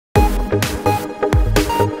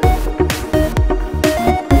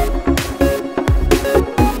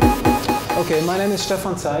Hi, my name is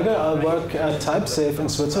Stefan Zeiger. I work at Typesafe in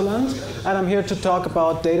Switzerland, and I'm here to talk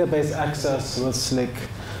about database access with Slick.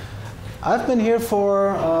 I've been here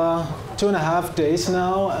for 2.5 days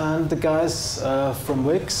now, and the guys from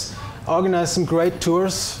Wix organized some great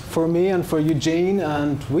tours for me and for Eugene,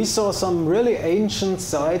 and we saw some really ancient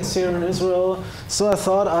sites here in Israel, so I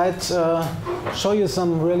thought I'd show you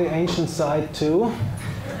some really ancient site too.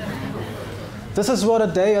 This is what a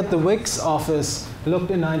day at the Wix office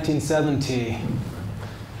looked in 1970.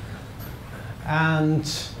 And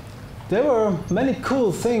there were many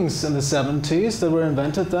cool things in the 70s that were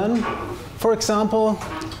invented then. For example,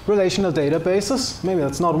 relational databases. Maybe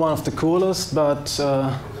that's not one of the coolest, but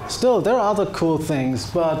still, there are other cool things.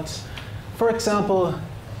 But for example,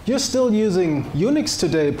 you're still using Unix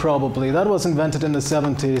today, probably. That was invented in the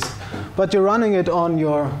 70s. But you're running it on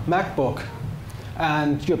your MacBook.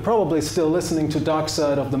 And you're probably still listening to Dark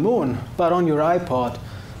Side of the Moon, but on your iPod.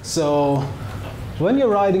 So when you're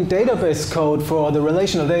writing database code for the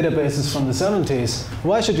relational databases from the 70s,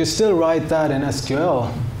 why should you still write that in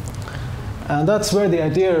SQL? And that's where the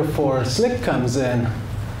idea for Slick comes in.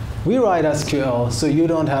 We write SQL, so you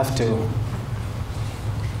don't have to.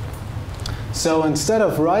 So instead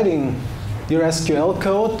of writing your SQL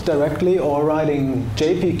code directly or writing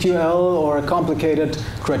JPQL or a complicated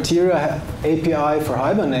criteria API for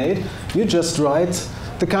Hibernate, you just write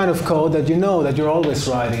the kind of code that you know that you're always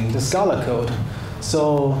writing, the Scala code.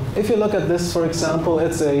 So if you look at this, for example,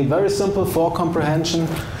 it's a very simple for comprehension.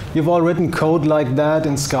 You've all written code like that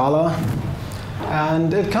in Scala.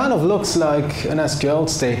 And it kind of looks like an SQL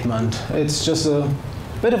statement. It's just a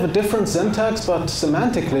bit of a different syntax, but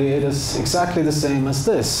semantically it is exactly the same as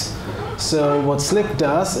this. So what Slick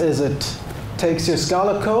does is it takes your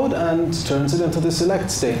Scala code and turns it into the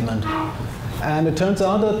select statement. And it turns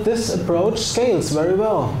out that this approach scales very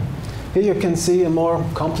well. Here you can see a more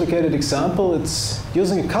complicated example. It's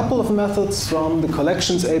using a couple of methods from the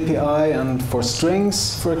collections API and for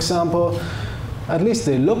strings, for example. At least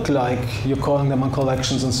they look like you're calling them on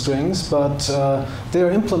collections and strings, but they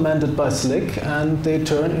are implemented by Slick and they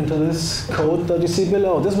turn into this code that you see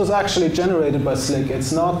below. This was actually generated by Slick.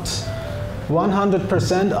 It's not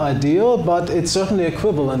 100% ideal, but it's certainly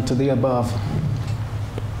equivalent to the above.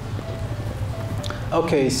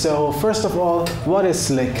 Okay, so first of all, what is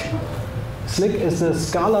Slick? Slick is the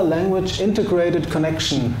Scala language integrated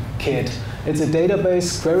connection kit. It's a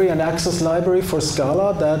database query and access library for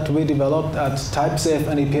Scala that we developed at Typesafe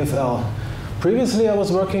and EPFL. Previously, I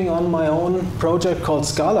was working on my own project called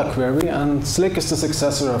Scala Query, and Slick is the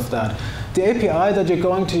successor of that. The API that you're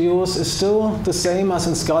going to use is still the same as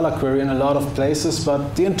in Scala Query in a lot of places,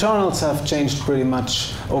 but the internals have changed pretty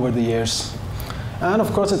much over the years. And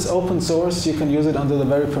of course, it's open source. You can use it under the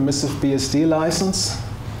very permissive BSD license.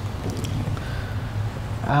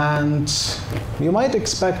 And you might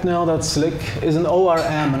expect now that Slick is an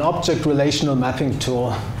ORM, an object-relational mapping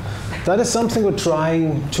tool. That is something we're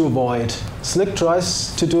trying to avoid. Slick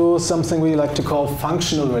tries to do something we like to call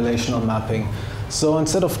functional relational mapping. So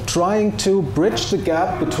instead of trying to bridge the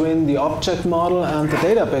gap between the object model and the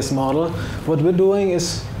database model, what we're doing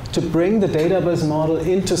is to bring the database model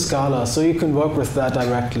into Scala so you can work with that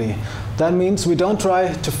directly. That means we don't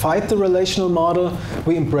try to fight the relational model,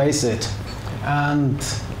 we embrace it. And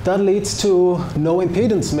that leads to no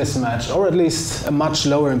impedance mismatch, or at least a much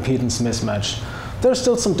lower impedance mismatch. There are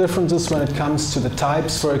still some differences when it comes to the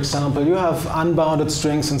types. For example, you have unbounded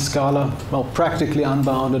strings in Scala, well, practically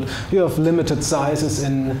unbounded. You have limited sizes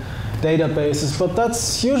in databases, but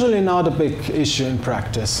that's usually not a big issue in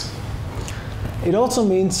practice. It also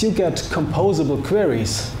means you get composable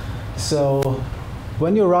queries. So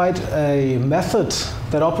when you write a method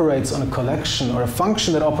that operates on a collection or a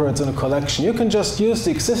function that operates on a collection, you can just use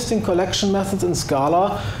the existing collection methods in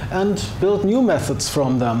Scala and build new methods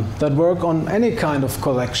from them that work on any kind of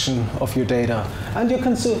collection of your data. And you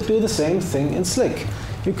can do the same thing in Slick.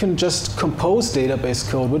 You can just compose database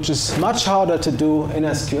code, which is much harder to do in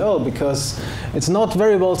SQL because it's not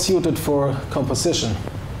very well suited for composition.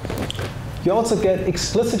 You also get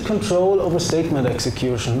explicit control over statement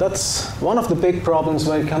execution. That's one of the big problems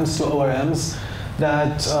when it comes to ORMs,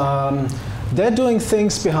 that they're doing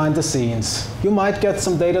things behind the scenes. You might get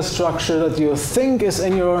some data structure that you think is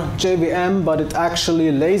in your JVM, but it's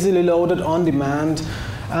actually lazily loaded on demand.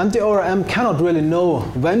 And the ORM cannot really know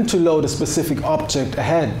when to load a specific object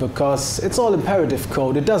ahead because it's all imperative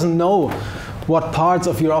code. It doesn't know what parts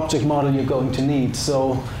of your object model you're going to need.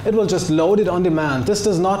 So it will just load it on demand. This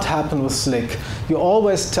does not happen with Slick. You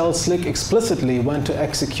always tell Slick explicitly when to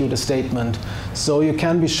execute a statement. So you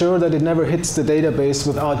can be sure that it never hits the database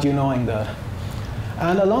without you knowing that.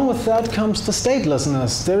 And along with that comes the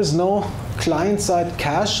statelessness. There is no client-side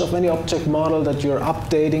cache of any object model that you're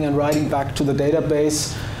updating and writing back to the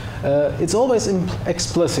database, it's always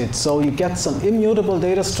explicit. So you get some immutable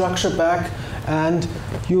data structure back, and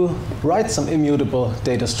you write some immutable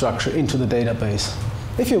data structure into the database.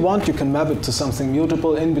 If you want, you can map it to something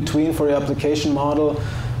mutable in between for your application model,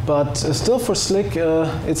 but still for Slick,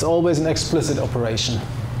 it's always an explicit operation.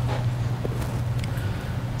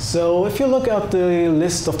 So if you look at the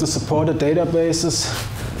list of the supported databases,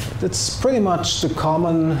 it's pretty much the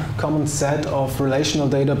common set of relational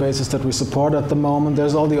databases that we support at the moment.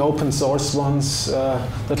 There's all the open source ones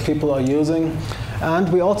that people are using.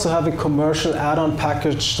 And we also have a commercial add-on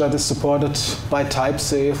package that is supported by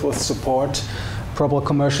Typesafe with support, proper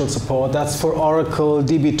commercial support. That's for Oracle,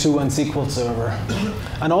 DB2, and SQL Server.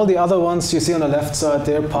 And all the other ones you see on the left side,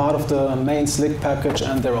 they're part of the main Slick package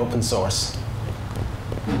and they're open source.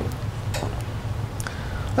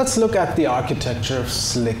 Let's look at the architecture of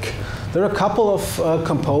Slick. There are a couple of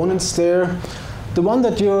components there. The one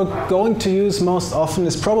that you're going to use most often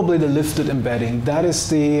is probably the lifted embedding. That is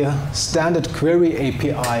the standard query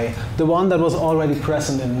API, the one that was already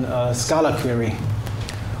present in Scala query.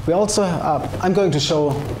 We also, I'm going to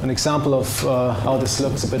show an example of how this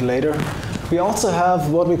looks a bit later. We also have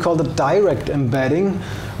what we call the direct embedding,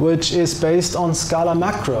 which is based on Scala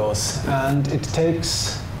macros, and it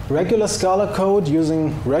takes regular Scala code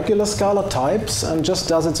using regular Scala types and just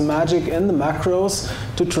does its magic in the macros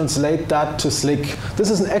to translate that to Slick. This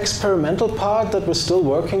is an experimental part that we're still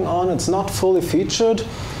working on. It's not fully featured,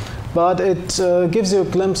 but it gives you a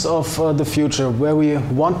glimpse of the future, where we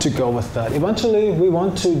want to go with that. Eventually, we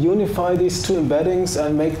want to unify these two embeddings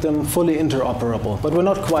and make them fully interoperable, but we're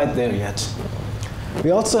not quite there yet.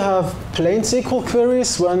 We also have plain SQL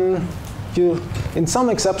queries when in some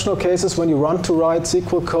exceptional cases, when you want to write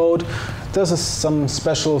SQL code, there's some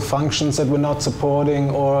special functions that we're not supporting,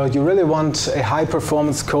 or you really want a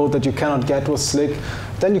high-performance code that you cannot get with Slick,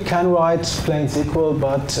 then you can write plain SQL,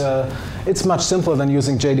 but it's much simpler than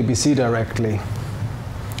using JDBC directly.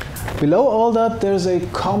 Below all that, there's a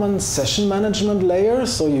common session management layer,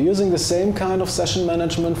 so you're using the same kind of session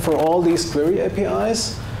management for all these query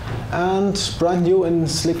APIs. And brand new in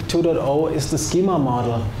Slick 2.0 is the schema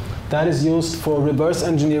model. That is used for reverse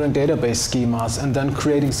engineering database schemas and then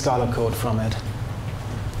creating Scala code from it.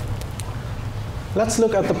 Let's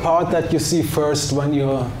look at the part that you see first when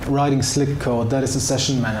you're writing Slick code. That is the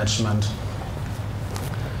session management.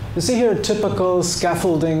 You see here a typical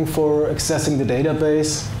scaffolding for accessing the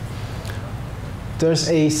database. There's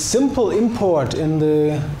a simple import in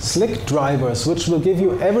the Slick drivers, which will give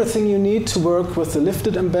you everything you need to work with the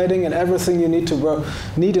lifted embedding and everything you need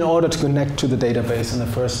in order to connect to the database in the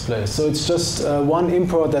first place. So it's just one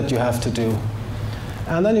import that you have to do.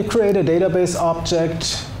 And then you create a database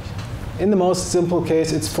object. In the most simple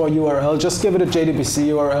case, it's for URL. Just give it a JDBC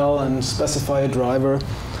URL and specify a driver.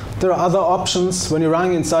 There are other options when you're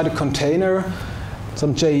running inside a container,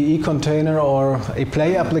 some JEE container or a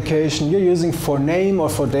play application. You're using for name or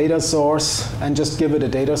for data source, and just give it a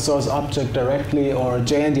data source object directly or a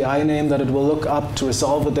JNDI name that it will look up to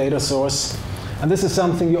resolve a data source. And this is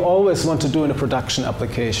something you always want to do in a production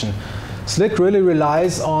application. Slick really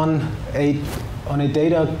relies on a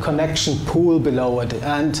data connection pool below it,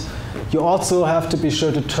 and you also have to be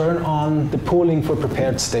sure to turn on the pooling for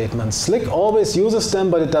prepared statements. Slick always uses them,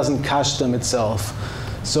 but it doesn't cache them itself.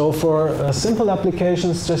 So for simple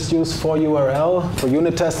applications, just use for URL, for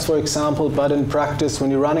unit tests, for example, but in practice,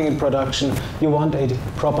 when you're running in production, you want a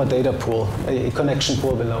proper data pool, a connection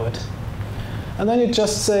pool below it. And then you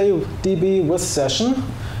just say db with session,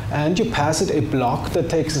 and you pass it a block that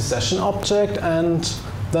takes a session object and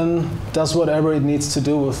then does whatever it needs to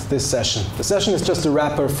do with this session. The session is just a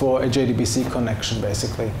wrapper for a JDBC connection,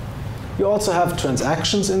 basically. You also have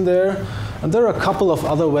transactions in there, and there are a couple of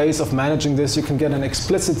other ways of managing this. You can get an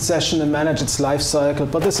explicit session and manage its life cycle,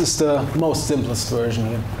 but this is the most simplest version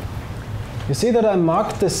here. You see that I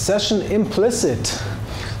marked this session implicit.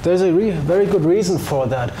 There's a very good reason for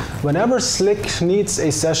that. Whenever Slick needs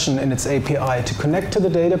a session in its API to connect to the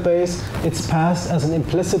database, it's passed as an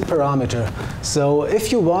implicit parameter. So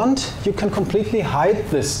if you want, you can completely hide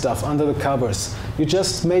this stuff under the covers. You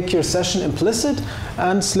just make your session implicit,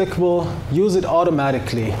 and Slick will use it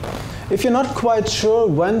automatically. If you're not quite sure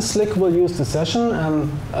when Slick will use the session,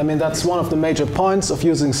 I mean, that's one of the major points of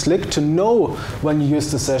using Slick, to know when you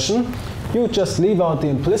use the session. You just leave out the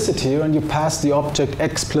implicit here and you pass the object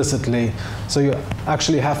explicitly. So you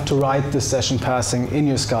actually have to write the session passing in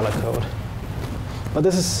your Scala code. But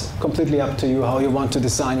this is completely up to you how you want to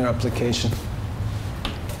design your application.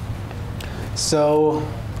 So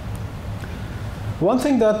one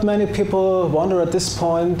thing that many people wonder at this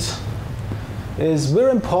point, is we're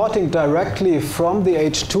importing directly from the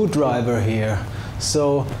H2 driver here.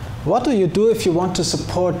 So what do you do if you want to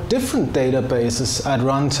support different databases at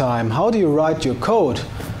runtime? How do you write your code?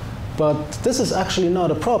 But this is actually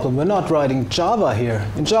not a problem. We're not writing Java here.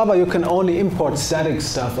 In Java, you can only import static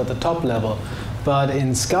stuff at the top level. But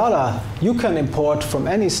in Scala, you can import from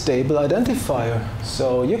any stable identifier.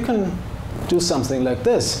 So you can do something like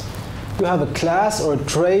this. You have a class or a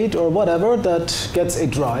trait or whatever that gets a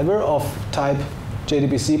driver of type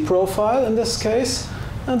JDBC profile in this case,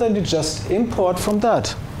 and then you just import from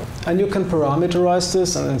that. And you can parameterize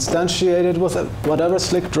this and instantiate it with whatever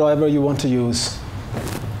Slick driver you want to use.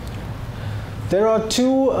 There are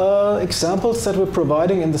two examples that we're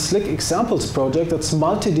providing in the Slick examples project. That's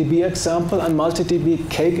multi-DB example and multi-DB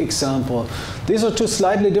cake example. These are two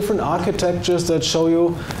slightly different architectures that show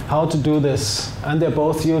you how to do this. And they're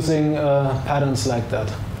both using patterns like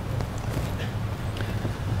that.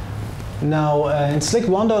 Now, in Slick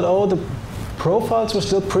 1.0, the profiles were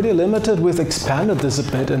still pretty limited. We've expanded this a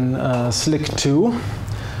bit in Slick 2.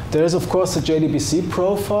 There is, of course, the JDBC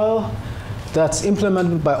profile that's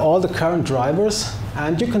implemented by all the current drivers,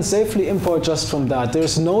 and you can safely import just from that.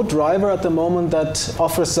 There's no driver at the moment that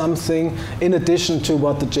offers something in addition to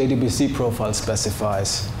what the JDBC profile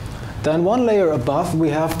specifies. Then one layer above, we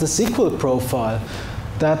have the SQL profile.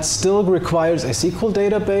 That still requires a SQL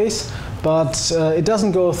database, but it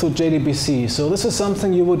doesn't go through JDBC. So this is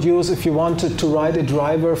something you would use if you wanted to write a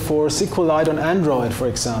driver for SQLite on Android, for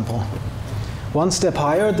example. One step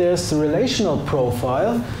higher, there's the relational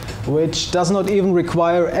profile, which does not even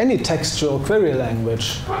require any textual query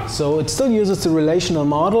language. So it still uses the relational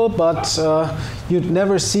model, but you'd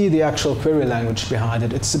never see the actual query language behind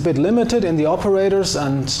it. It's a bit limited in the operators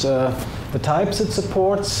and the types it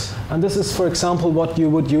supports. And this is, for example, what you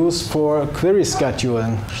would use for query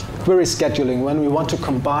scheduling. Query scheduling, when we want to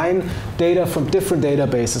combine data from different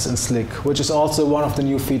databases in Slick, which is also one of the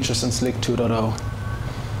new features in Slick 2.0.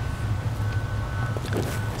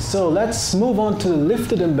 So let's move on to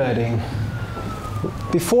lifted embedding.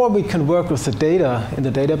 Before we can work with the data in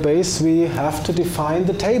the database, we have to define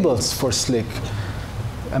the tables for Slick.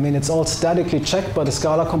 I mean, it's all statically checked by the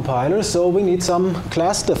Scala compiler, so we need some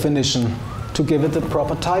class definition to give it the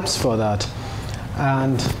proper types for that.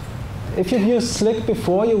 And if you've used Slick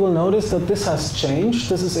before, you will notice that this has changed.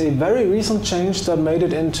 This is a very recent change that made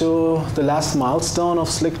it into the last milestone of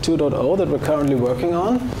Slick 2.0 that we're currently working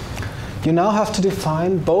on. You now have to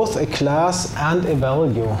define both a class and a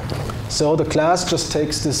value. So the class just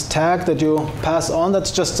takes this tag that you pass on.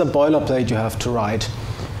 That's just a boilerplate you have to write.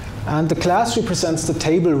 And the class represents the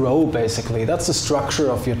table row, basically. That's the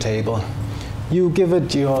structure of your table. You give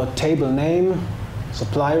it your table name,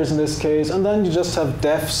 suppliers in this case, and then you just have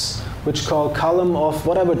defs, which call column of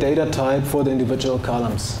whatever data type for the individual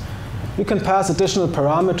columns. You can pass additional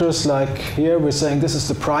parameters, like here we're saying this is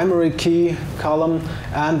the primary key column,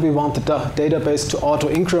 and we want the database to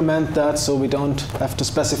auto-increment that so we don't have to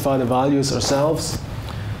specify the values ourselves.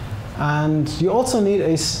 And you also need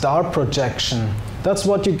a star projection. That's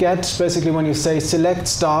what you get basically when you say select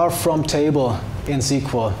star from table in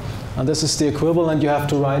SQL. And this is the equivalent you have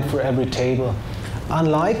to write for every table.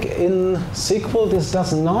 Unlike in SQL, this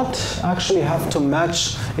does not actually have to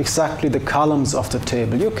match exactly the columns of the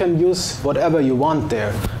table. You can use whatever you want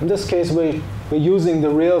there. In this case, we're using the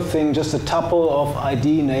real thing, just a tuple of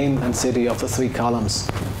ID, name, and city of the 3 columns.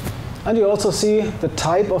 And you also see the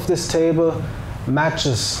type of this table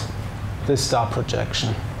matches this star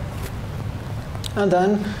projection. And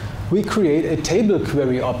then we create a table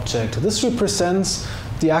query object. This represents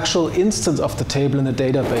the actual instance of the table in the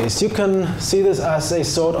database. You can see this as a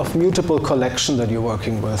sort of mutable collection that you're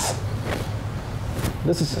working with.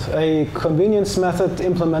 This is a convenience method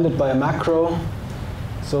implemented by a macro,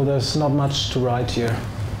 so there's not much to write here.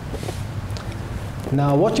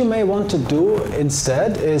 Now, what you may want to do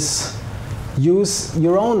instead is use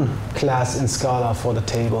your own class in Scala for the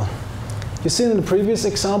table. You see in the previous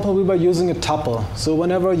example, we were using a tuple. So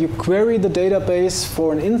whenever you query the database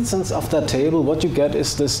for an instance of that table, what you get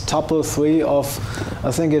is this tuple 3 of,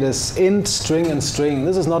 I think it is int, string, and string.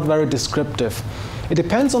 This is not very descriptive. It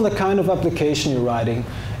depends on the kind of application you're writing.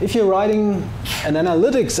 If you're writing an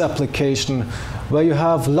analytics application where you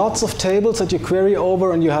have lots of tables that you query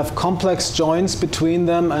over and you have complex joins between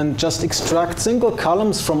them and just extract single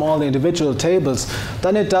columns from all the individual tables,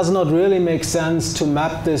 then it does not really make sense to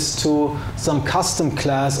map this to some custom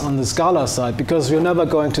class on the Scala side, because you're never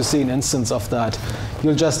going to see an instance of that.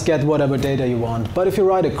 You'll just get whatever data you want. But if you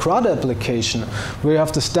write a CRUD application where you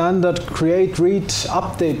have the standard create, read,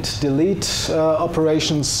 update, delete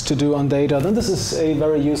operations to do on data, then this is a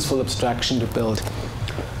very useful abstraction to build.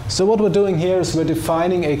 So what we're doing here is we're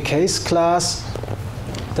defining a case class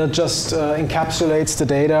that just encapsulates the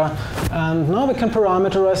data, and now we can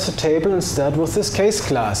parameterize the table instead with this case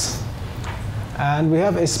class. And we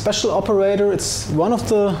have a special operator. It's one of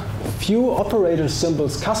the few operator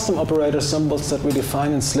symbols, custom operator symbols that we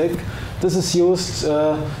define in Slick. This is used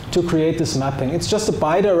to create this mapping. It's just a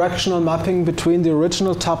bidirectional mapping between the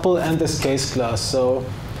original tuple and this case class. So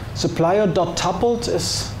supplier.tupled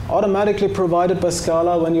is automatically provided by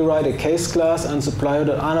Scala when you write a case class, and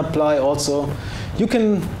supplier.unapply also. You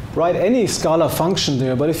can write any Scala function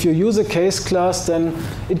there, but if you use a case class, then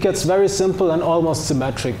it gets very simple and almost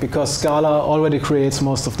symmetric, because Scala already creates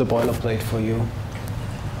most of the boilerplate for you.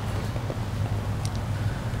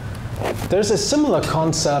 There's a similar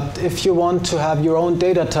concept if you want to have your own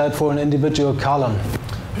data type for an individual column.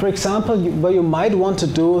 For example, where you might want to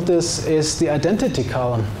do this is the identity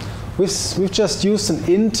column. We've just used an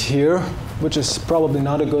int here, which is probably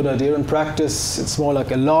not a good idea in practice. It's more like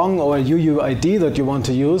a long or a UUID that you want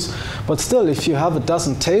to use. But still, if you have a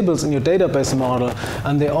dozen tables in your database model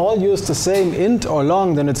and they all use the same int or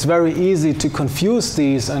long, then it's very easy to confuse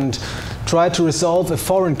these and try to resolve a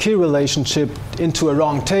foreign key relationship into a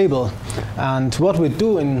wrong table. And what we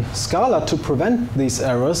do in Scala to prevent these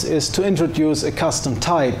errors is to introduce a custom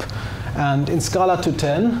type. And in Scala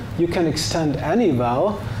 2.10, you can extend any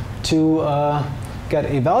val to get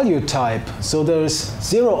a value type. So there's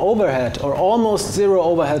zero overhead, or almost zero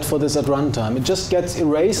overhead for this at runtime. It just gets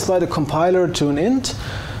erased by the compiler to an int,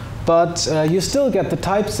 but you still get the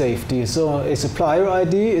type safety. So a supplier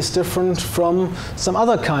ID is different from some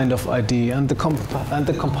other kind of ID, and the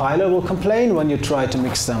compiler will complain when you try to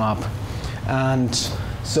mix them up. And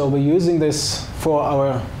so we're using this for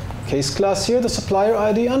our case class here, the supplier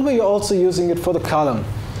ID, and we're also using it for the column.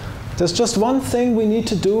 There's just one thing we need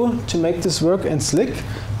to do to make this work in Slick.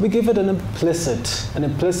 We give it an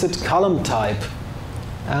implicit column type.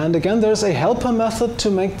 And again, there's a helper method to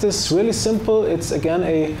make this really simple. It's again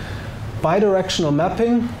a bidirectional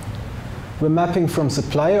mapping. We're mapping from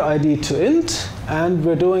supplier ID to int, and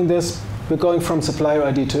we're doing this, we're going from supplier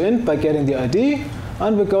ID to int by getting the ID,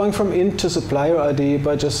 and we're going from int to supplier ID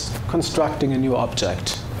by just constructing a new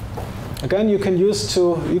object. Again, you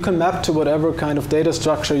can map to whatever kind of data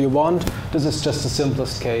structure you want. This is just the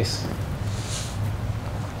simplest case.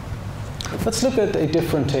 Let's look at a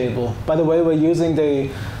different table. By the way, we're using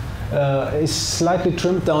a slightly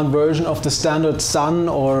trimmed down version of the standard Sun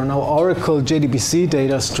or now Oracle JDBC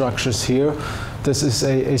data structures here. This is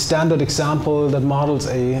a standard example that models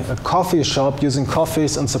a coffee shop using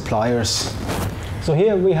coffees and suppliers. So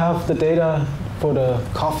here we have the data for the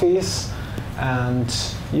coffees, and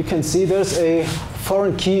you can see there's a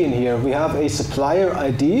foreign key in here. We have a supplier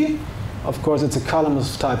ID. Of course, it's a column of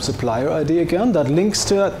type supplier ID again that links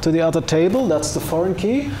to the other table. That's the foreign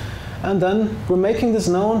key. And then we're making this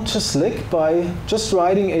known to Slick by just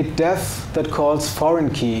writing a def that calls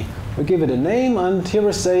foreign key. We give it a name, and here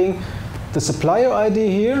we're saying the supplier ID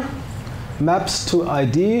here maps to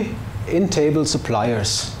ID in table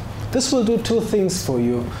suppliers. This will do two things for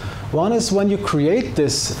you. One is when you create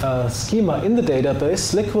this schema in the database,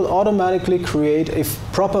 Slick will automatically create a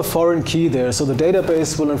proper foreign key there, so the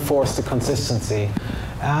database will enforce the consistency.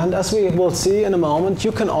 And as we will see in a moment,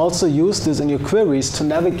 you can also use this in your queries to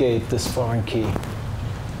navigate this foreign key.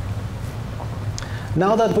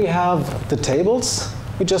 Now that we have the tables,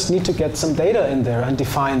 we just need to get some data in there and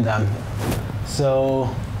define them. So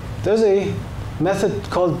there's a method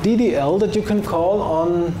called DDL that you can call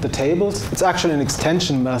on the tables. It's actually an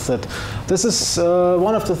extension method. This is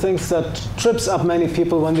one of the things that trips up many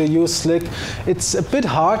people when they use Slick. It's a bit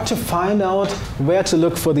hard to find out where to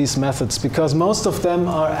look for these methods, because most of them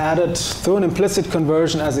are added through an implicit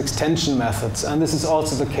conversion as extension methods, and this is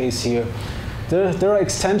also the case here. There are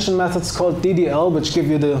extension methods called DDL, which give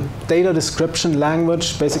you the data description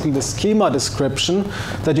language, basically the schema description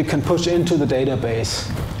that you can push into the database.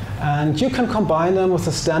 And you can combine them with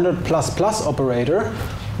the standard ++ operator,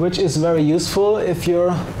 which is very useful if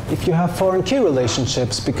you have foreign key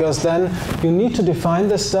relationships, because then you need to define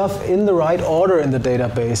this stuff in the right order in the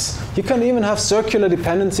database. You can even have circular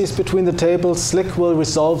dependencies between the tables. Slick will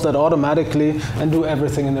resolve that automatically and do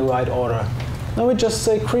everything in the right order. Now we just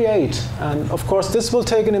say create, and of course this will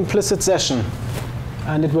take an implicit session,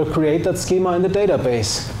 and it will create that schema in the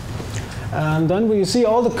database. And then we see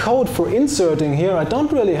all the code for inserting here. I don't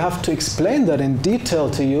really have to explain that in detail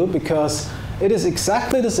to you, because it is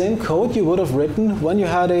exactly the same code you would have written when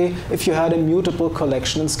if you had a mutable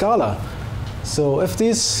collection in Scala. So if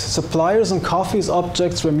these suppliers and coffees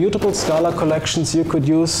objects were mutable Scala collections, you could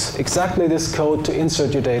use exactly this code to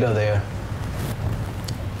insert your data there.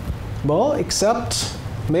 Well, except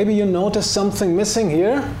maybe you notice something missing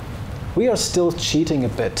here. We are still cheating a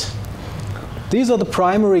bit. These are the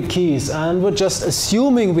primary keys, and we're just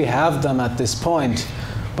assuming we have them at this point.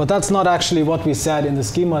 But that's not actually what we said in the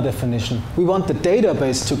schema definition. We want the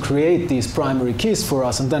database to create these primary keys for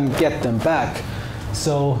us and then get them back.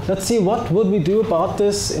 So let's see, what would we do about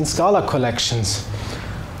this in Scala collections?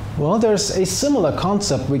 Well, there's a similar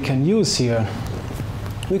concept we can use here.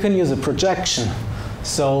 We can use a projection.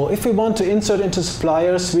 So if we want to insert into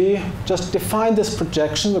suppliers, we just define this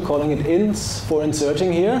projection. We're calling it ins for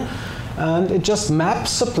inserting here. And it just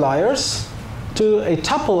maps suppliers to a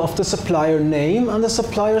tuple of the supplier name and the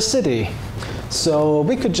supplier city. So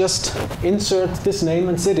we could just insert this name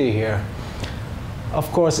and city here. Of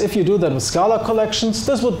course, if you do that with Scala collections,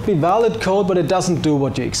 this would be valid code, but it doesn't do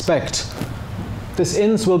what you expect. This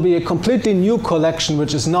ins will be a completely new collection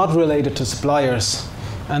which is not related to suppliers.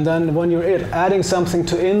 And then when you're adding something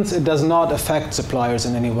to ins, it does not affect suppliers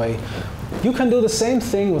in any way. You can do the same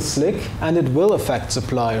thing with Slick, and it will affect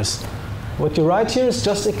suppliers. What you write here is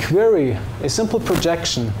just a query, a simple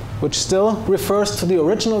projection, which still refers to the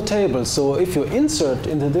original table. So if you insert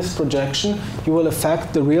into this projection, you will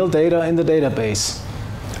affect the real data in the database.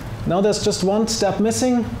 Now there's just one step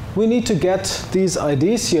missing. We need to get these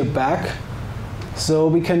IDs here back so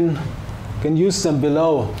we can use them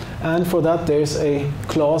below. And for that there's a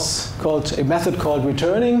method called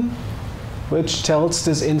returning, which tells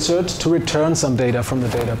this insert to return some data from the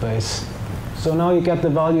database. So now you get the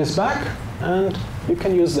values back, and you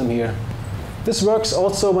can use them here. This works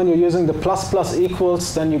also when you're using the ++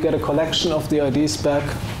 equals, then you get a collection of the IDs back.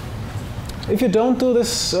 If you don't do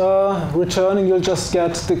this returning, you'll just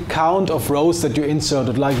get the count of rows that you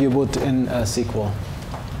inserted, like you would in SQL.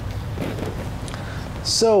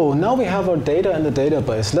 So now we have our data in the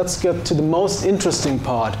database. Let's get to the most interesting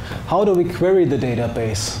part. How do we query the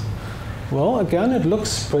database? Well, again, it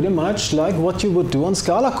looks pretty much like what you would do on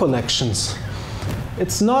Scala collections.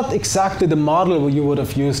 It's not exactly the model you would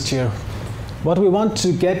have used here. What we want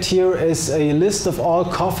to get here is a list of all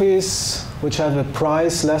coffees which have a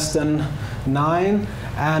price less than 9,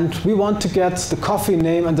 and we want to get the coffee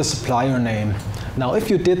name and the supplier name. Now, if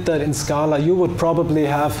you did that in Scala, you would probably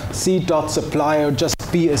have c.supplier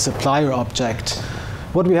just be a supplier object.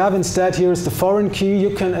 What we have instead here is the foreign key. You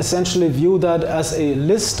can essentially view that as a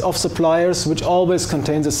list of suppliers which always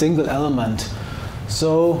contains a single element.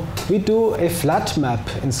 So we do a flat map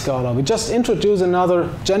in Scala. We just introduce another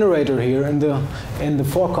generator here in the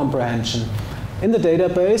for comprehension. In the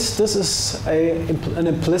database, this is an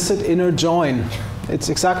implicit inner join. It's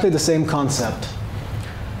exactly the same concept.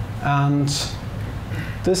 And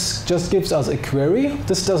this just gives us a query.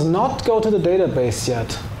 This does not go to the database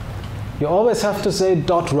yet. You always have to say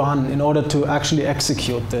 .run in order to actually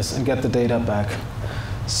execute this and get the data back.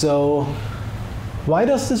 So why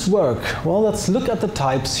does this work? Well, let's look at the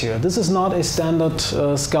types here. This is not a standard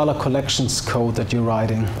Scala collections code that you're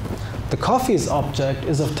writing. The coffees object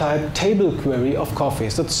is of type table query of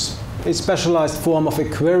coffees. That's a specialized form of a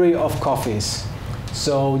query of coffees.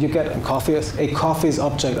 So you get a coffees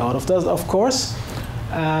object out of that, of course.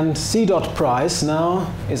 And c.price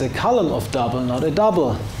now is a column of double, not a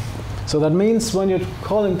double. So that means when you're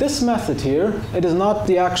calling this method here, it is not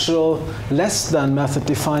the actual less than method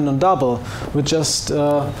defined on double. We're just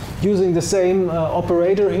using the same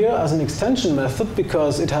operator here as an extension method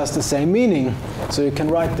because it has the same meaning. So you can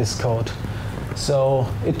write this code. So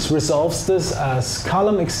it resolves this as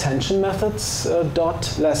column extension methods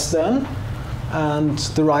dot less than, and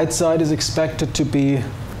the right side is expected to be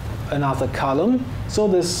another column. So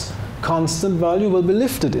this constant value will be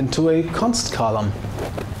lifted into a const column.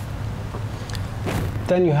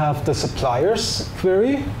 Then you have the suppliers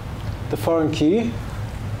query, the foreign key,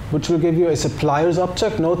 which will give you a suppliers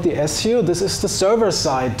object. Note the S here. This is the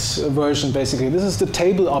server-side version, basically. This is the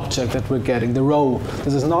table object that we're getting, the row.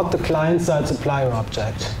 This is not the client-side supplier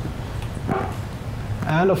object.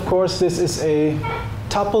 And of course, this is a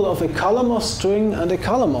tuple of a column of string and a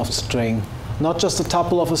column of string, not just a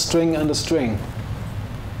tuple of a string and a string.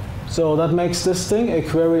 So that makes this thing a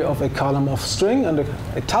query of a column of string and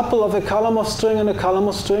a tuple of a column of string and a column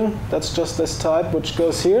of string. That's just this type which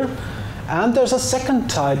goes here. And there's a second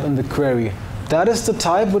type in the query. That is the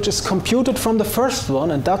type which is computed from the first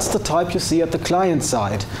one, and that's the type you see at the client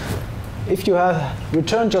side. If you have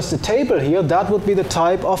returned just a table here, that would be the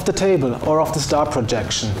type of the table or of the star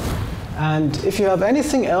projection. And if you have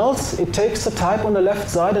anything else, it takes the type on the left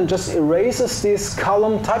side and just erases these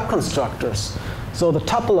column type constructors. So the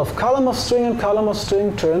tuple of column of string and column of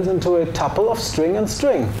string turns into a tuple of string and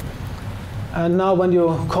string. And now when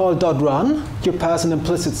you call .run, you pass an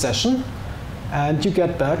implicit session, and you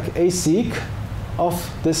get back a seq of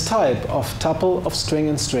this type, of tuple of string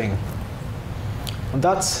and string. And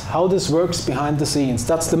that's how this works behind the scenes.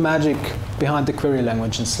 That's the magic behind the query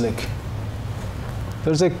language in Slick.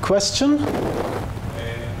 There's a question?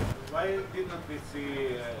 Why didn't we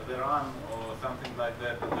see the run or something like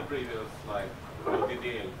that in the previous slide,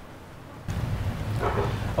 DDL?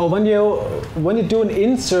 Oh, when you do an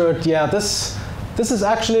insert, yeah, this is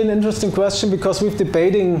actually an interesting question because we've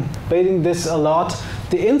debating this a lot.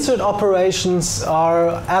 The insert operations are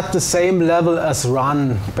at the same level as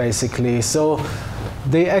run, basically. So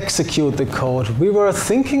they execute the code. We were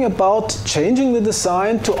thinking about changing the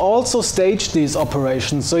design to also stage these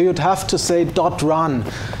operations. So you'd have to say .run.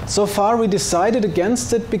 So far we decided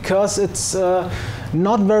against it because it's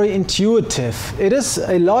not very intuitive. It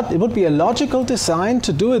would be a logical design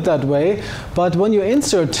to do it that way, but when you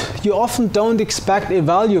insert, you often don't expect a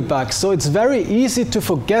value back. So it's very easy to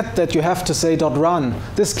forget that you have to say .run.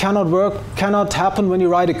 This cannot happen when you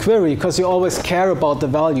write a query because you always care about the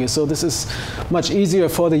value. So this is much easier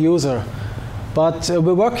for the user. But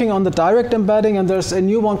we're working on the direct embedding, and there's a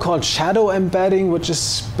new one called shadow embedding, which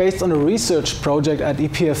is based on a research project at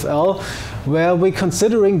EPFL, where we're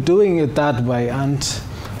considering doing it that way. And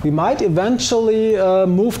we might eventually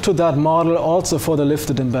move to that model also for the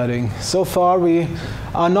lifted embedding. So far, we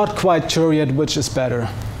are not quite sure yet which is better.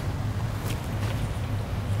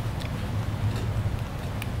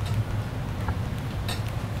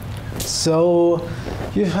 So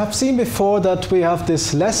you have seen before that we have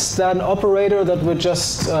this less than operator that we're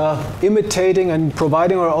just imitating and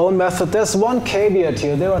providing our own method. There's one caveat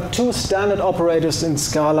here. There are two standard operators in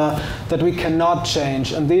Scala that we cannot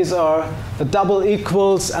change, and these are the double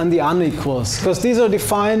equals and the unequals, because these are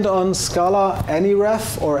defined on Scala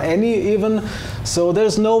AnyRef or any even, so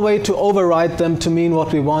there's no way to override them to mean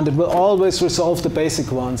what we want. It will always resolve the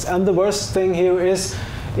basic ones. And the worst thing here is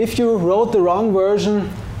if you wrote the wrong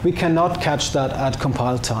version, we cannot catch that at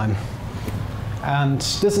compile time. And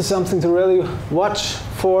this is something to really watch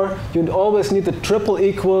for. You always need the triple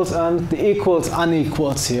equals and the equals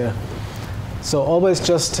unequals here. So always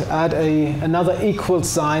just add another equal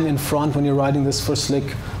sign in front when you're writing this for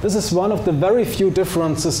Slick. This is one of the very few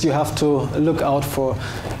differences you have to look out for.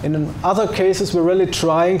 In other cases, we're really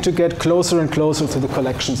trying to get closer and closer to the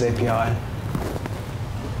collections API.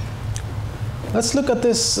 Let's look at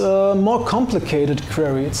this more complicated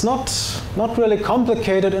query. It's not really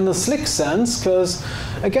complicated in the Slick sense, because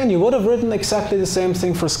again, you would have written exactly the same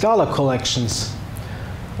thing for Scala collections.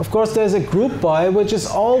 Of course, there's a group by, which is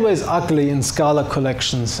always ugly in Scala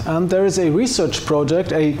collections. And there is a research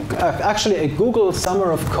project, actually a Google Summer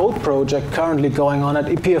of Code project currently going on at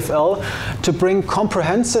EPFL to bring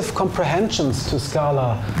comprehensive comprehensions to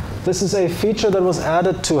Scala. This is a feature that was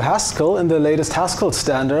added to Haskell in the latest Haskell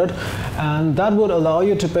standard, and that would allow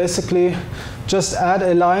you to basically just add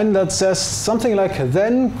a line that says something like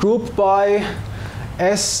then group by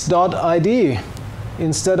s.id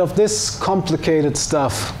instead of this complicated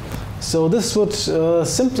stuff. So this would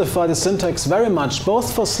simplify the syntax very much,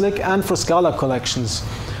 both for Slick and for Scala collections.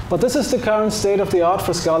 But this is the current state of the art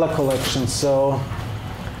for Scala collections. So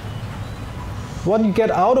what you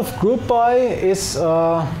get out of group by is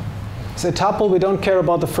a tuple. We don't care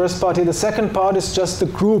about the first part here. The second part is just the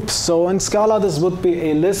groups. So in Scala, this would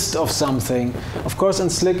be a list of something. Of course, in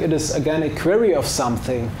Slick, it is again a query of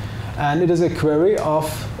something. And it is a query of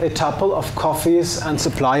a tuple of coffees and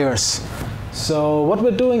suppliers. So what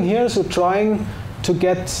we're doing here is we're trying to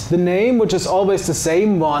get the name, which is always the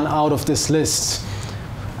same one, out of this list.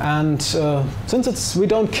 And since we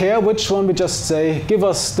don't care which one, we just say, give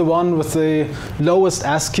us the one with the lowest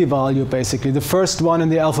ASCII value, basically, the first one in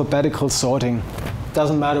the alphabetical sorting.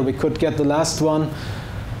 Doesn't matter, we could get the last one.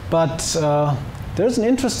 But there's an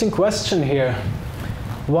interesting question here.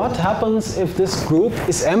 What happens if this group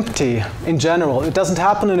is empty in general? It doesn't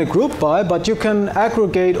happen in a group by, but you can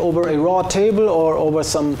aggregate over a raw table or over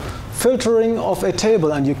some filtering of a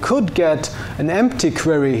table, and you could get an empty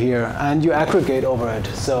query here, and you aggregate over it.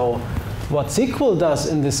 So what SQL does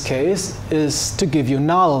in this case is to give you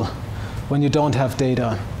null when you don't have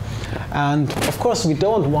data. And of course, we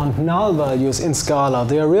don't want null values in Scala.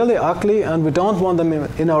 They are really ugly, and we don't want them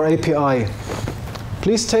in our API.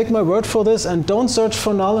 Please take my word for this, and don't search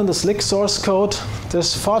for null in the Slick source code.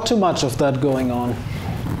 There's far too much of that going on.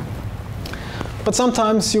 But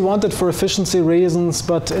sometimes you want it for efficiency reasons,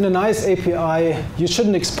 but in a nice API, you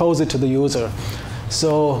shouldn't expose it to the user.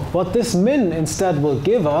 So what this min instead will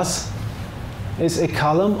give us is a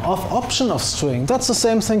column of option of string. That's the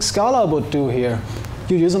same thing Scala would do here.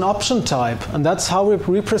 You use an option type, and that's how we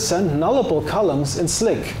represent nullable columns in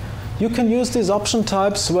Slick. You can use these option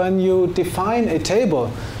types when you define a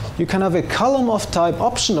table. you can have a column of type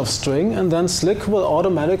option of string, and then Slick will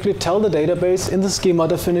automatically tell the database in the schema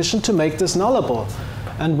definition to make this nullable.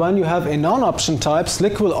 And when you have a non-option type,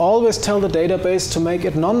 Slick will always tell the database to make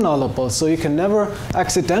it non-nullable. So you can never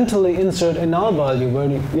accidentally insert a null value where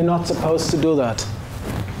you're not supposed to do that.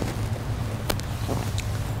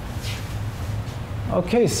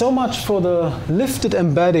 Okay, so much for the lifted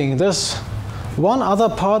embedding. There's one other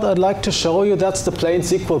part I'd like to show you. That's the plain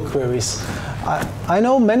SQL queries. I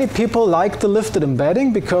know many people like the lifted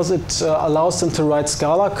embedding because it allows them to write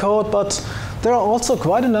Scala code, but there are also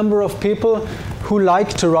quite a number of people who like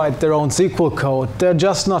to write their own SQL code. They're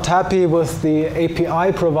just not happy with the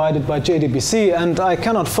API provided by JDBC, and I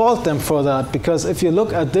cannot fault them for that, because if you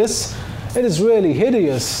look at this, it is really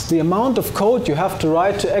hideous. The amount of code you have to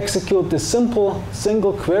write to execute this simple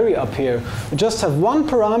single query up here. We just have one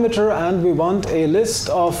parameter and we want a list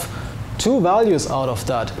of 2 values out of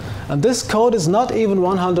that. And this code is not even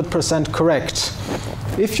 100% correct.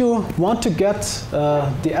 If you want to get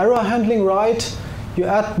the error handling right, you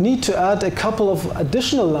need to add a couple of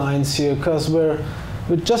additional lines here, because we're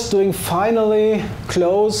just doing finally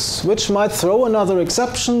close, which might throw another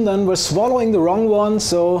exception, then we're swallowing the wrong one,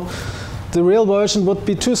 so the real version would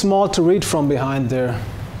be too small to read from behind there.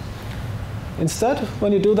 Instead,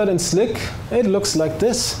 when you do that in Slick, it looks like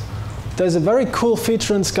this. There's a very cool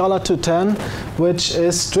feature in Scala 2.10, which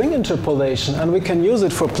is string interpolation, and we can use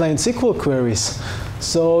it for plain SQL queries.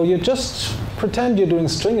 So you just pretend you're doing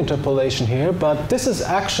string interpolation here, but this is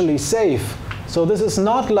actually safe. So this is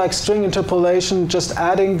not like string interpolation, just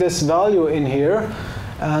adding this value in here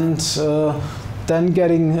and then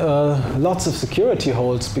getting lots of security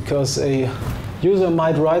holes, because a user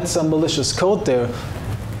might write some malicious code there.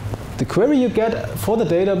 The query you get for the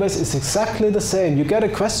database is exactly the same. You get a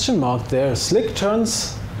question mark there. Slick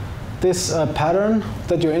turns this pattern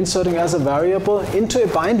that you're inserting as a variable into a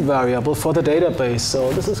bind variable for the database.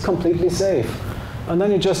 So this is completely safe. And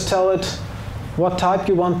then you just tell it what type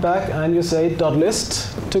you want back, and you say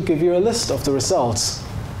 .list to give you a list of the results.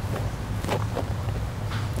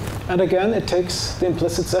 And again, it takes the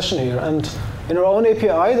implicit session here. And in our own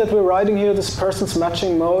API that we're writing here, this person's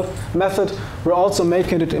matching method, we're also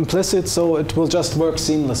making it implicit, so it will just work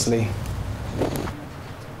seamlessly.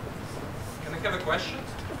 Can I have a question?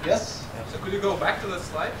 Yes? So could you go back to the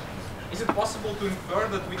slide? Is it possible to infer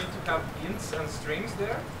that we need to have ints and strings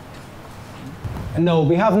there? No,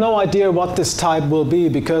 we have no idea what this type will be,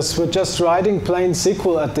 because we're just writing plain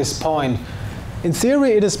SQL at this point. In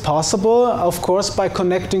theory, it is possible, of course, by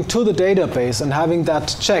connecting to the database and having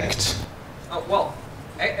that checked. Well,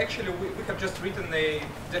 actually, we have just written a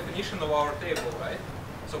definition of our table, right?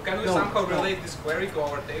 So can we somehow relate this query to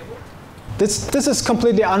our table? This is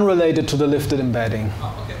completely unrelated to the lifted embedding.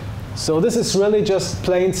 Oh, okay. So this is really just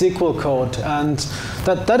plain SQL code, and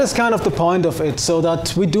that is kind of the point of it, so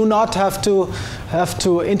that we do not have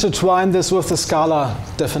to intertwine this with the Scala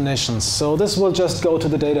definitions. So this will just go to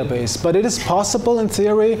the database. But it is possible in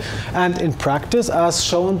theory and in practice, as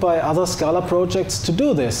shown by other Scala projects, to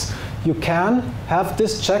do this. You can have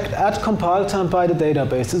this checked at compile time by the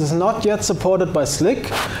database. It is not yet supported by Slick,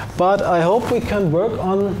 but I hope we can work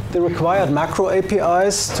on the required macro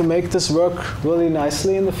APIs to make this work really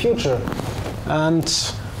nicely in the future. And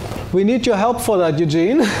we need your help for that,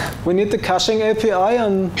 Eugene. We need the caching API,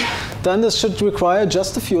 and then this should require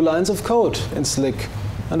just a few lines of code in Slick.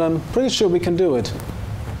 And I'm pretty sure we can do it.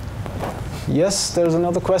 Yes, there's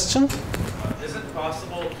another question? Is it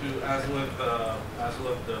possible to, as with the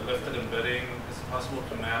lifted embedding, is it possible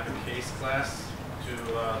to map a case class to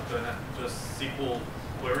a SQL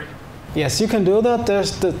query? Yes, you can do that.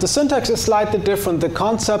 The syntax is slightly different. The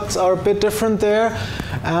concepts are a bit different there.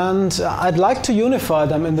 And I'd like to unify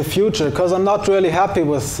them in the future, because I'm not really happy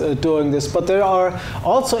with doing this. But there are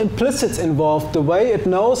also implicits involved. The way it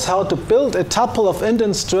knows how to build a tuple of int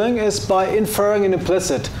and string is by inferring an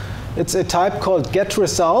implicit. It's a type called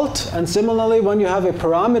getResult. And similarly, when you have a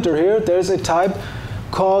parameter here, there's a type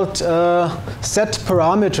called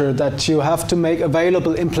setParameter that you have to make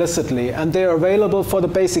available implicitly. And they're available for the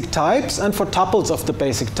basic types and for tuples of the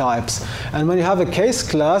basic types. And when you have a case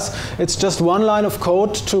class, it's just one line of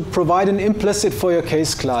code to provide an implicit for your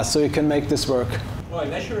case class, so you can make this work. Well, I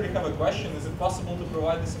naturally have a question. Is it possible to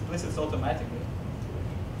provide these implicits automatically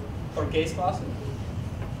for case classes?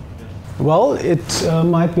 Well, it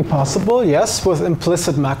might be possible, yes, with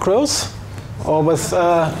implicit macros or with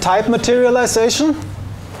type materialization.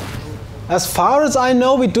 As far as I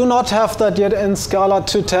know, we do not have that yet in Scala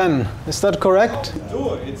 2.10. Is that correct?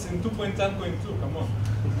 Do it. It's in 2.10.2. Come on.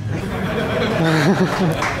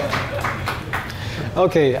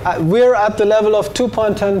 Okay, we're at the level of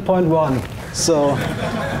 2.10.1. So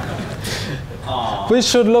We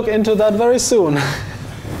should look into that very soon.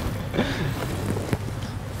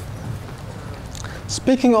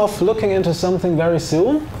 Speaking of looking into something very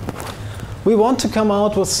soon, we want to come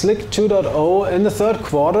out with Slick 2.0 in the third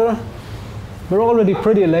quarter. We're already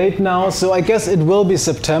pretty late now, so I guess it will be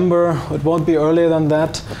September. It won't be earlier than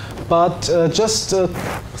that. But just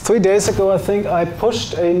 3 days ago, I think, I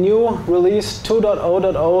pushed a new release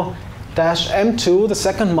 2.0.0-M2, the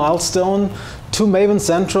second milestone, to Maven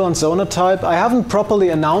Central and Zonotype. I haven't properly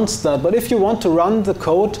announced that, but if you want to run the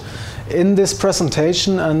code in this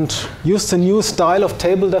presentation and use the new style of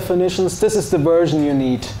table definitions, this is the version you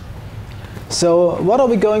need. So what are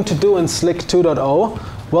we going to do in Slick 2.0?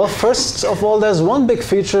 Well, first of all, there's one big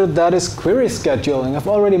feature that is query scheduling. I've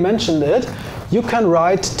already mentioned it. You can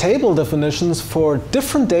write table definitions for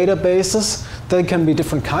different databases. They can be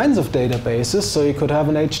different kinds of databases. So you could have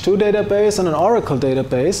an H2 database and an Oracle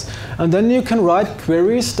database. And then you can write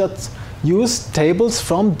queries that use tables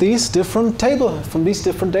from these different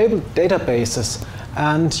databases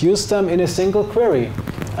and use them in a single query.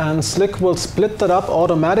 And Slick will split that up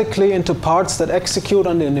automatically into parts that execute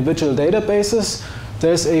on the individual databases.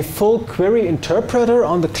 There's a full query interpreter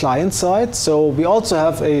on the client side, so we also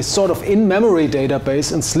have a sort of in-memory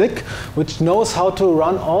database in Slick, which knows how to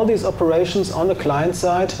run all these operations on the client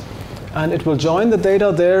side, and it will join the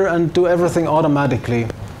data there and do everything automatically.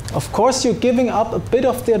 Of course, you're giving up a bit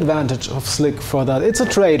of the advantage of Slick for that. It's a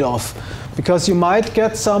trade-off, because you might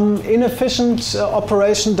get some inefficient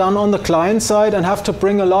operation done on the client side and have to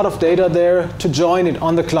bring a lot of data there to join it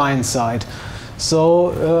on the client side.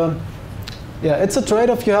 So yeah, it's a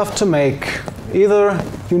trade-off you have to make. Either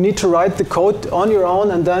you need to write the code on your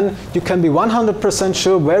own and then you can be 100%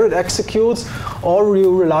 sure where it executes, or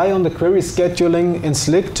you rely on the query scheduling in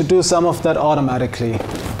Slick to do some of that automatically.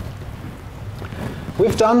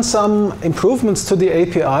 We've done some improvements to the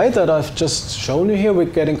API that I've just shown you here. We're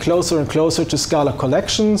getting closer and closer to Scala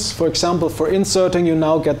collections. For example, for inserting, you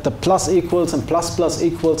now get the plus equals and plus plus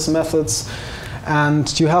equals methods. And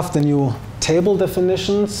you have the new table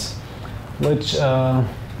definitions, which I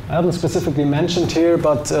haven't specifically mentioned here,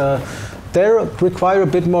 but they require a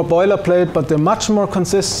bit more boilerplate, but they're much more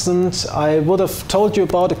consistent. I would have told you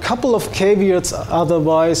about a couple of caveats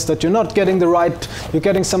otherwise, that you're not getting the right, you're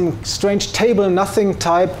getting some strange table nothing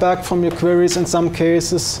type back from your queries in some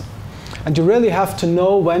cases. And you really have to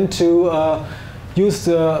know when to use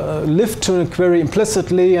the lift to a query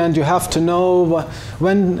implicitly, and you have to know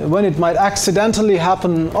when it might accidentally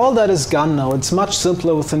happen. All that is gone now. It's much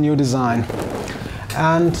simpler with the new design.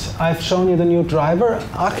 And I've shown you the new driver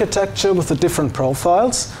architecture with the different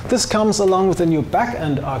profiles. This comes along with the new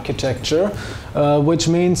backend architecture, which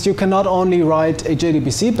means you can not only write a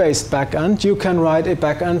JDBC-based backend, you can write a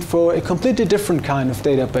backend for a completely different kind of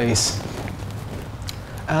database.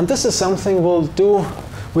 And this is something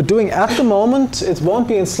we're doing at the moment. It won't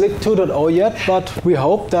be in Slick 2.0 yet, but we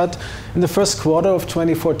hope that in the first quarter of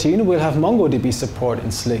 2014 we'll have MongoDB support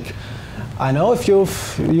in Slick. I know if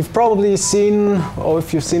you've probably seen, or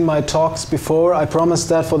if you've seen my talks before, I promised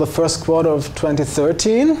that for the first quarter of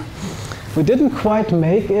 2013. We didn't quite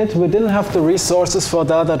make it. We didn't have the resources for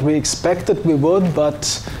that we expected we would,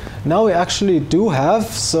 but now we actually do have.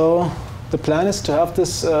 So the plan is to have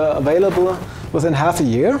this available within half a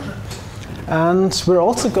year. And we're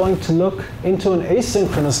also going to look into an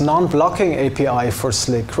asynchronous non-blocking API for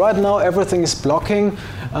Slick. Right now everything is blocking,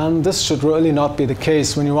 and this should really not be the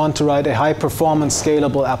case when you want to write a high-performance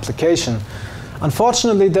scalable application.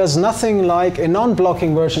 Unfortunately, there's nothing like a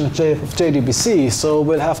non-blocking version of JDBC, so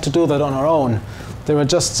we'll have to do that on our own. There are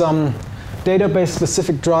just some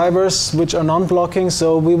database-specific drivers which are non-blocking,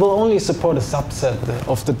 so we will only support a subset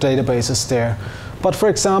of the databases there. But for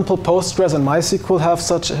example, Postgres and MySQL have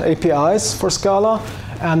such APIs for Scala.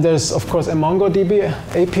 And there's, of course, a MongoDB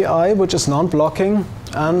API, which is non-blocking.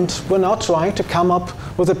 And we're now trying to come up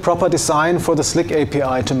with a proper design for the Slick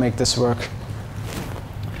API to make this work.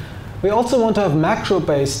 We also want to have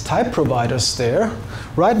macro-based type providers there.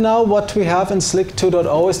 Right now, what we have in Slick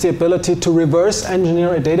 2.0 is the ability to reverse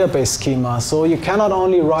engineer a database schema. So you cannot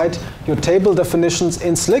only write your table definitions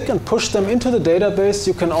in Slick and push them into the database,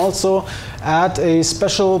 you can also add a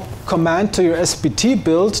special command to your SBT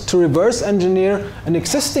build to reverse engineer an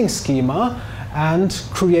existing schema and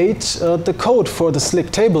create the code for the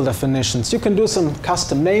Slick table definitions. You can do some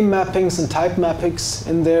custom name mappings and type mappings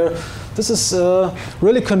in there. This is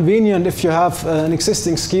really convenient if you have an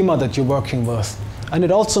existing schema that you're working with. And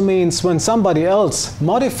it also means when somebody else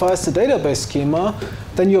modifies the database schema,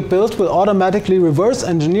 then your build will automatically reverse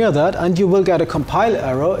engineer that, and you will get a compile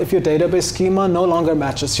error if your database schema no longer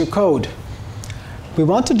matches your code. We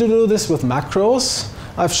wanted to do this with macros.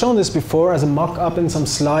 I've shown this before as a mock-up in some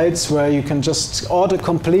slides where you can just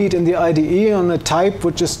auto-complete in the IDE on a type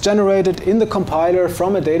which is generated in the compiler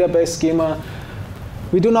from a database schema.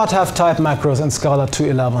 We do not have type macros in Scala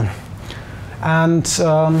 2.11. And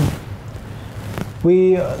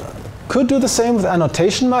we could do the same with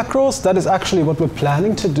annotation macros. That is actually what we're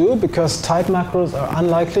planning to do because type macros are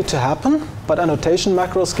unlikely to happen. But annotation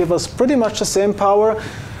macros give us pretty much the same power.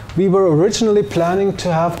 We were originally planning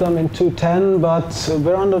to have them in 2.10, but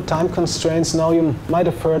we're under time constraints now. You might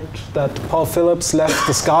have heard that Paul Phillips left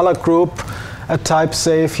the Scala group at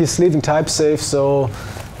Typesafe. He's leaving Typesafe, so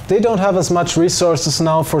they don't have as much resources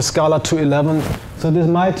now for Scala 2.11. So this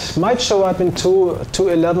might show up in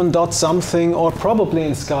 2.11 dot something or probably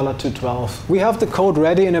in Scala 2.12. We have the code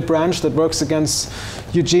ready in a branch that works against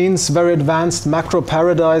Eugene's very advanced macro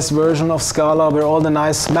paradise version of Scala where all the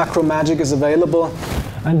nice macro magic is available.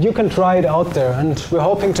 And you can try it out there. And we're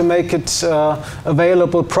hoping to make it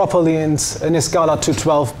available properly in a Scala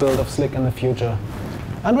 2.12 build of Slick in the future.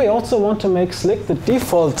 And we also want to make Slick the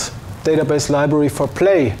default database library for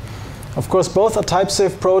Play. Of course, both are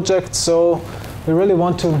Typesafe projects, so we really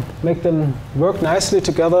want to make them work nicely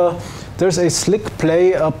together. There's a Slick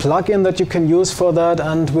Play plugin that you can use for that,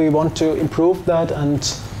 and we want to improve that and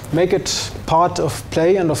make it part of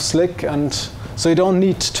Play and of Slick, and so you don't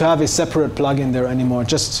need to have a separate plugin there anymore.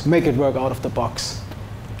 Just make it work out of the box.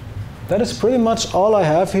 That is pretty much all I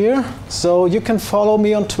have here. So you can follow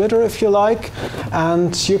me on Twitter if you like,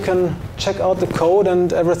 and you can check out the code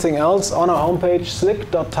and everything else on our homepage,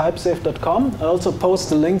 slick.typesafe.com. I also post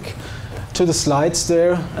the link to the slides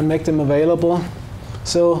there and make them available.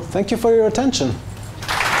 So thank you for your attention.